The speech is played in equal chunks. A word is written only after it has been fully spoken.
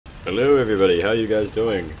Hello everybody, how you guys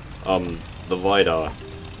doing? The VIDAR.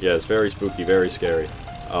 Yeah, it's very spooky, very scary.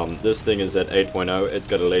 This thing is at 8.0, it's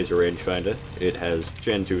got a laser rangefinder, it has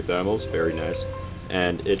Gen 2 thermals, very nice,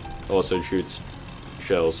 and it also shoots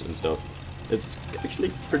shells and stuff. It's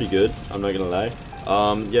actually pretty good, I'm not gonna lie.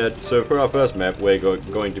 Yeah, so for our first map, we're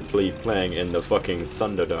going to be playing in the fucking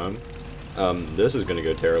Thunderdome. This is gonna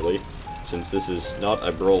go terribly, since this is not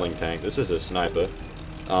a brawling tank, this is a sniper.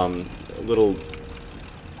 Little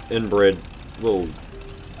inbred little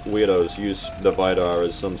weirdos use the VIDAR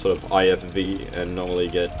as some sort of IFV and normally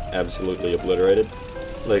get absolutely obliterated.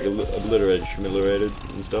 Like, obliterated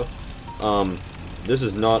and stuff. This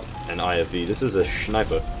is not an IFV, this is a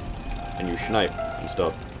sniper. And you snipe and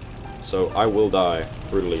stuff. So I will die,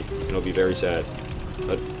 brutally, and it'll be very sad.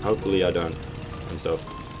 But hopefully I don't, and stuff.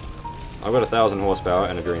 I've got 1,000 horsepower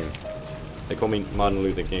and a dream. They call me Martin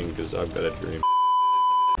Luther King because I've got a dream.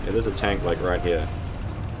 Yeah, there's a tank, like, right here.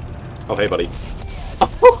 Oh, hey, buddy.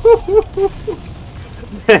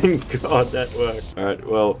 Thank God that worked. Alright,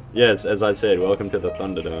 well, yes, as I said, welcome to the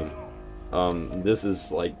Thunderdome. This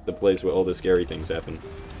is, like, the place where all the scary things happen.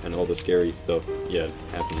 And all the scary stuff, yeah,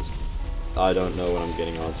 happens. I don't know what I'm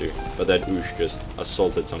getting onto, but that oosh just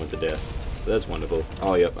assaulted someone to death. That's wonderful.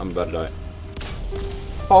 Oh, yep, I'm about to die.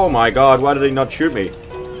 Oh my God, why did he not shoot me?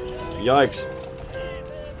 Yikes.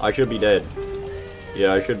 I should be dead.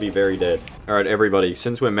 Yeah, I should be very dead. Alright, everybody,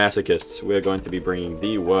 since we're masochists, we're going to be bringing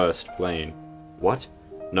the worst plane. What?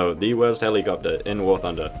 No, the worst helicopter in War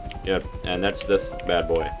Thunder. Yep, and that's this bad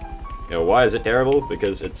boy. Yeah, why is it terrible?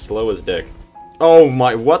 Because it's slow as dick. Oh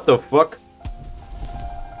my, what the fuck?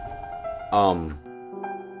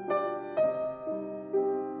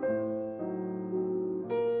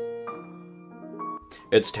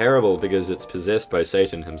 It's terrible because it's possessed by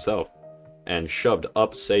Satan himself. And shoved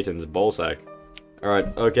up Satan's ballsack.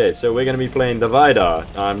 Alright, okay, so we're gonna be playing the VIDAR.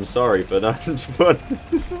 I'm sorry for that.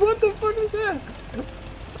 What the fuck was that?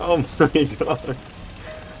 Oh my God.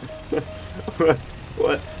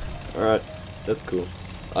 What? Alright, that's cool.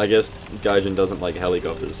 I guess Gaijin doesn't like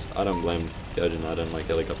helicopters. I don't blame Gaijin, I don't like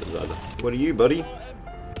helicopters either. What are you, buddy?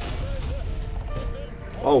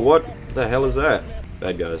 Oh, what the hell is that?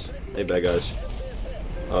 Bad guys. Hey, bad guys.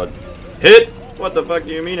 Hit! What the fuck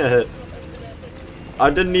do you mean a hit? I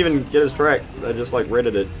didn't even get his track. I just like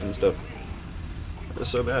redded it and stuff. That's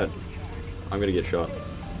so bad. I'm gonna get shot.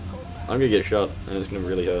 I'm gonna get shot, and it's gonna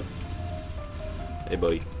really hurt. Hey,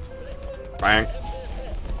 buddy. Bang.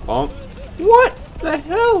 Bonk. What the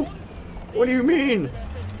hell? What do you mean?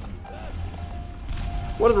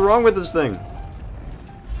 What is wrong with this thing?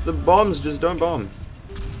 The bombs just don't bomb.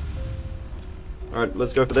 Alright,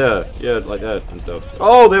 let's go for there. Yeah, like that and stuff.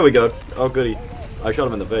 Oh, there we go. Oh, goody. I shot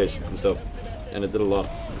him in the face and stuff. And it did a lot.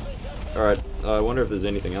 Alright, I wonder if there's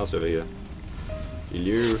anything else over here.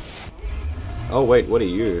 You. Oh, wait, what are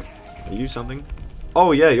you? Are you something?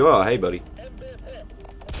 Oh, yeah, you are. Hey, buddy.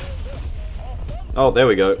 Oh, there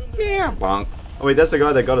we go. Yeah, bonk. Oh, wait, that's the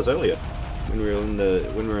guy that got us earlier. When we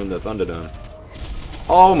were in the Thunderdome.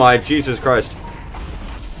 Oh, my Jesus Christ.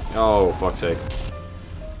 Oh, fuck's sake.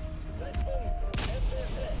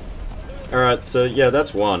 Alright, so, yeah,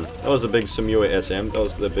 that's one. That was a big Samua SM. That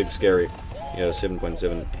was the big scary. Yeah,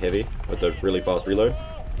 7.7 heavy with the really fast reload.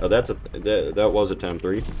 Oh, that was a term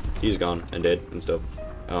 3. He's gone and dead and stuff.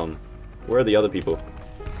 Where are the other people?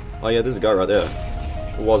 Oh yeah, there's a guy right there.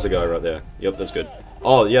 There was a guy right there. Yep, that's good.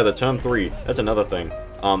 Oh yeah, the term 3. That's another thing.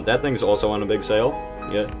 That thing's also on a big sale.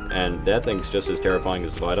 Yeah, and that thing's just as terrifying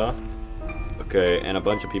as the VIDAR. Okay, and a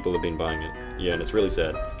bunch of people have been buying it. Yeah, and it's really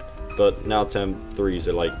sad. But now term 3s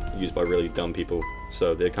are like used by really dumb people,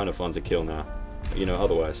 so they're kind of fun to kill now. You know,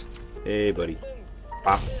 otherwise. Hey, buddy.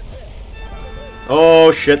 Ah. Oh,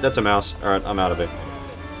 shit, that's a mouse. Alright, I'm out of it.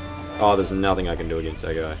 Oh, there's nothing I can do against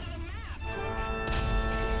that guy.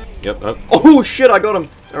 Yep. Oh, shit, I got him!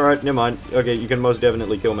 Alright, never mind. Okay, you can most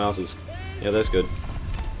definitely kill mouses. Yeah, that's good.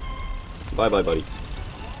 Bye-bye, buddy.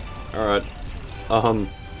 Alright.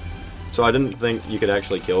 So I didn't think you could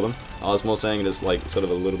actually kill them. I was more saying it as, like, sort of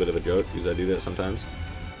a little bit of a joke, because I do that sometimes.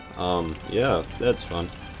 Yeah, that's fun.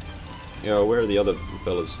 Yeah, where are the other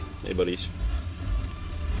fellas? Hey, buddies.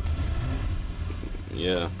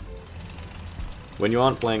 Yeah. When you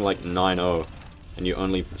aren't playing like 9-0 and you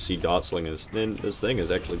only see dart slingers, then this thing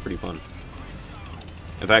is actually pretty fun.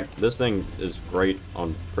 In fact, this thing is great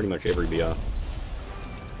on pretty much every BR.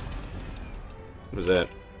 What is that?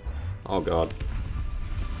 Oh God.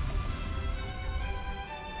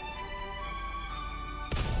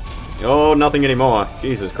 Oh, nothing anymore.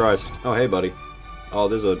 Jesus Christ. Oh, hey, buddy. Oh,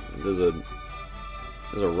 there's a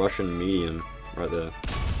Russian medium right there.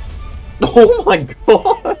 Oh my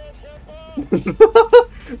God!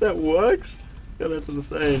 That works? Yeah, that's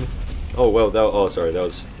insane. Oh well, oh sorry, that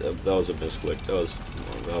was a misclick. That was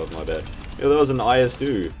my bad. Yeah, that was an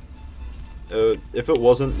IS-2. If it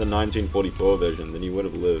wasn't the 1944 version, then he would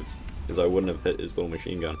have lived, because I wouldn't have hit his little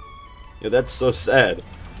machine gun. Yeah, that's so sad.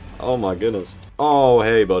 Oh my goodness. Oh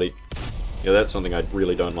hey buddy. Yeah, that's something I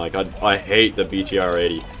really don't like. I hate the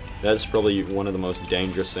BTR-80. That's probably one of the most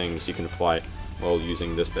dangerous things you can fight while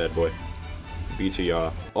using this bad boy.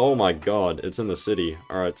 BTR. Oh my god, it's in the city.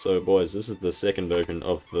 Alright, so boys, this is the second version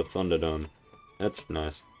of the Thunderdome. That's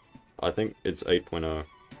nice. I think it's 8.0.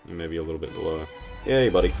 Maybe a little bit below. Yay,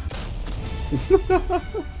 buddy.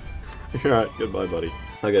 Alright, goodbye, buddy.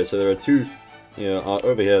 Okay, so there are two... Yeah,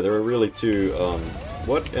 over here, there are really two,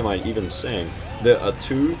 what am I even saying? There are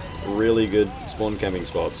two really good spawn camping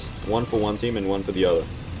spots. One for one team and one for the other.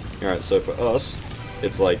 Alright, so for us,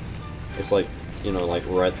 it's like, you know, like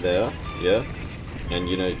right there, yeah? And,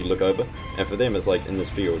 you know, you look over, and for them it's like in this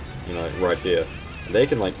field, you know, right here. They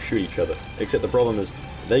can like shoot each other, except the problem is,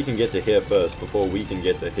 they can get to here first before we can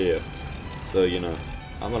get to here. So, you know,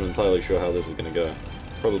 I'm not entirely sure how this is gonna go.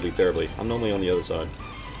 Probably terribly. I'm normally on the other side.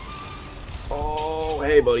 Oh,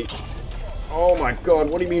 hey buddy. Oh my god,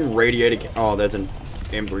 what do you mean radiated? Oh, that's an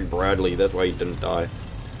M3 Bradley, that's why he didn't die.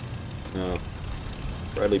 No.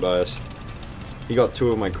 Bradley bias. He got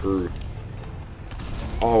two of my crew.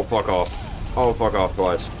 Oh, fuck off. Oh, fuck off,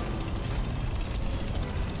 guys.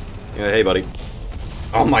 Yeah, hey, buddy.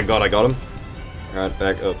 Oh my god, I got him. Alright,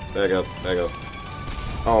 back up, back up, back up.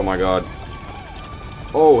 Oh my god.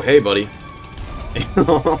 Oh, hey, buddy.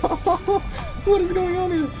 What is going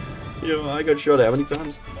on here? Yo, I got shot how many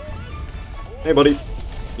times? Hey, buddy.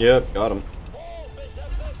 Yep, got him.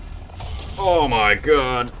 Oh my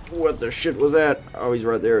god. What the shit was that? Oh, he's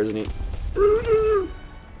right there, isn't he?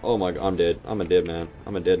 Oh my god, I'm dead. I'm a dead man.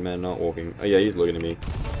 I'm a dead man, not walking. Oh yeah, he's looking at me.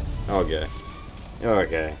 Okay.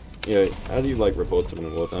 Okay. Yeah, how do you like report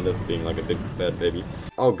someone in War Thunder for being like a big bad baby?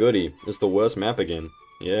 Oh goody, it's the worst map again.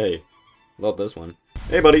 Yay. Love this one.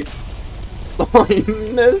 Hey buddy! Oh, he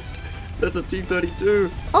missed! That's a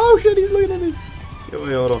T-32! Oh shit, he's looking at me! Yo,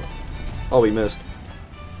 wait, hold on. Oh, he missed.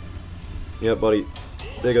 Yeah, buddy.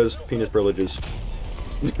 There goes penis privileges.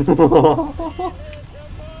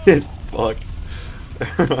 It's fucked.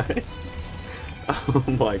 Alright. Oh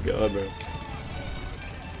my god, bro.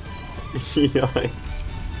 Yikes.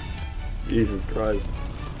 Jesus Christ.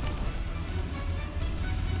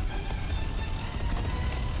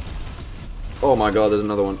 Oh my god, there's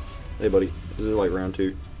another one. Hey buddy. This is like round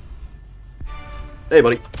 2. Hey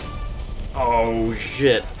buddy. Oh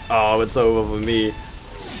shit. Oh, it's over for me.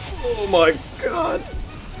 Oh my god.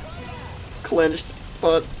 Clenched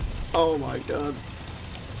butt. Oh my god.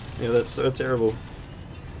 Yeah, that's so terrible.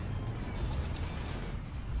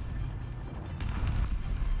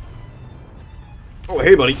 Oh,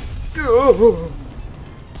 hey, buddy. Oh.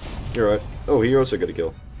 You're right. Oh, he also got a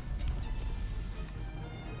kill.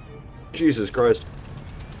 Jesus Christ.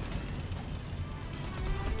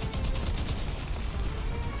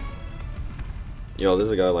 Yo,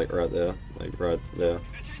 there's a guy like right there. Like right there.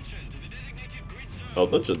 Oh,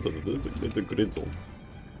 that's a grid zone.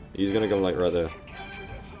 He's gonna come like right there.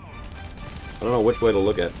 I don't know which way to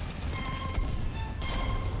look at.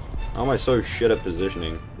 How am I so shit at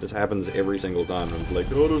positioning? This happens every single time. I'm like,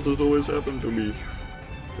 oh, does this always happen to me?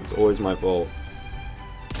 It's always my fault.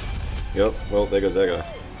 Yep, well, there goes that guy.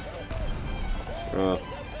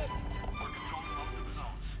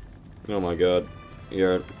 Oh my god.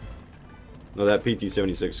 Yeah. No, that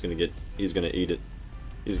PT-76 is gonna get... He's gonna eat it.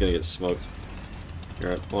 He's gonna get smoked.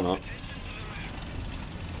 Alright, or not.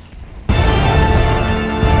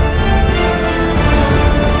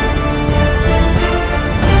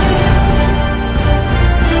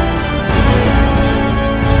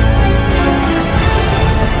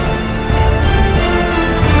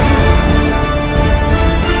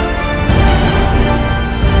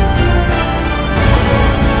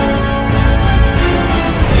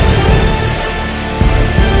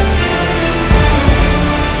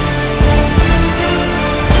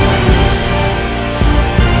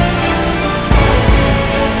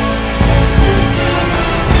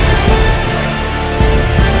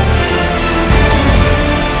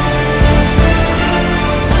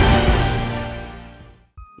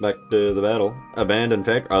 Back to the battle. Abandoned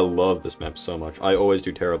fact, I love this map so much. I always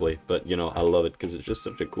do terribly, but you know, I love it because it's just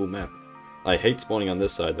such a cool map. I hate spawning on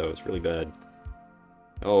this side though, it's really bad.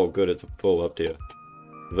 Oh good, it's a full up tier.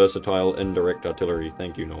 Versatile indirect artillery,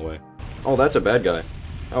 thank you, no way. Oh, that's a bad guy.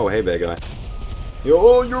 Oh, hey bad guy.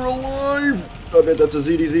 Yo, you're alive! I bet that's a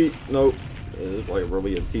ZDZ. No, it's like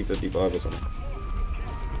probably a T-55 or something.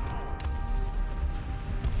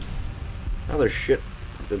 How the shit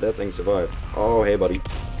did that thing survive? Oh, hey, buddy.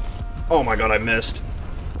 Oh my god, I missed.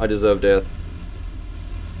 I deserve death.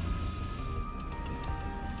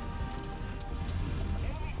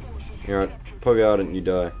 Alright, poke out and you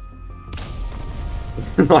die.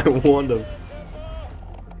 I warned him.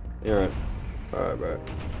 Alright. Alright, bro.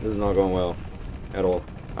 This is not going well. At all.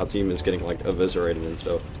 Our team is getting, like, eviscerated and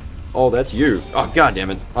stuff. Oh, that's you! Oh, god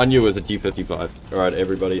damn it! I knew it was a T-55. Alright,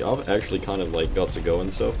 everybody. I've actually kind of, like, got to go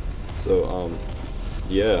and stuff. So,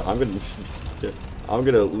 yeah, I'm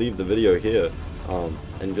gonna leave the video here,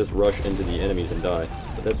 and just rush into the enemies and die.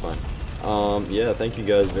 But that's fine. Yeah, thank you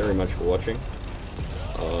guys very much for watching.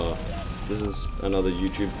 This is another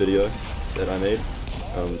YouTube video that I made.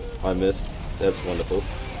 I missed. That's wonderful.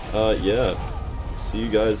 Yeah. See you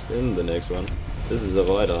guys in the next one. This is the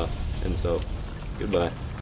VIDAR and stuff. Goodbye.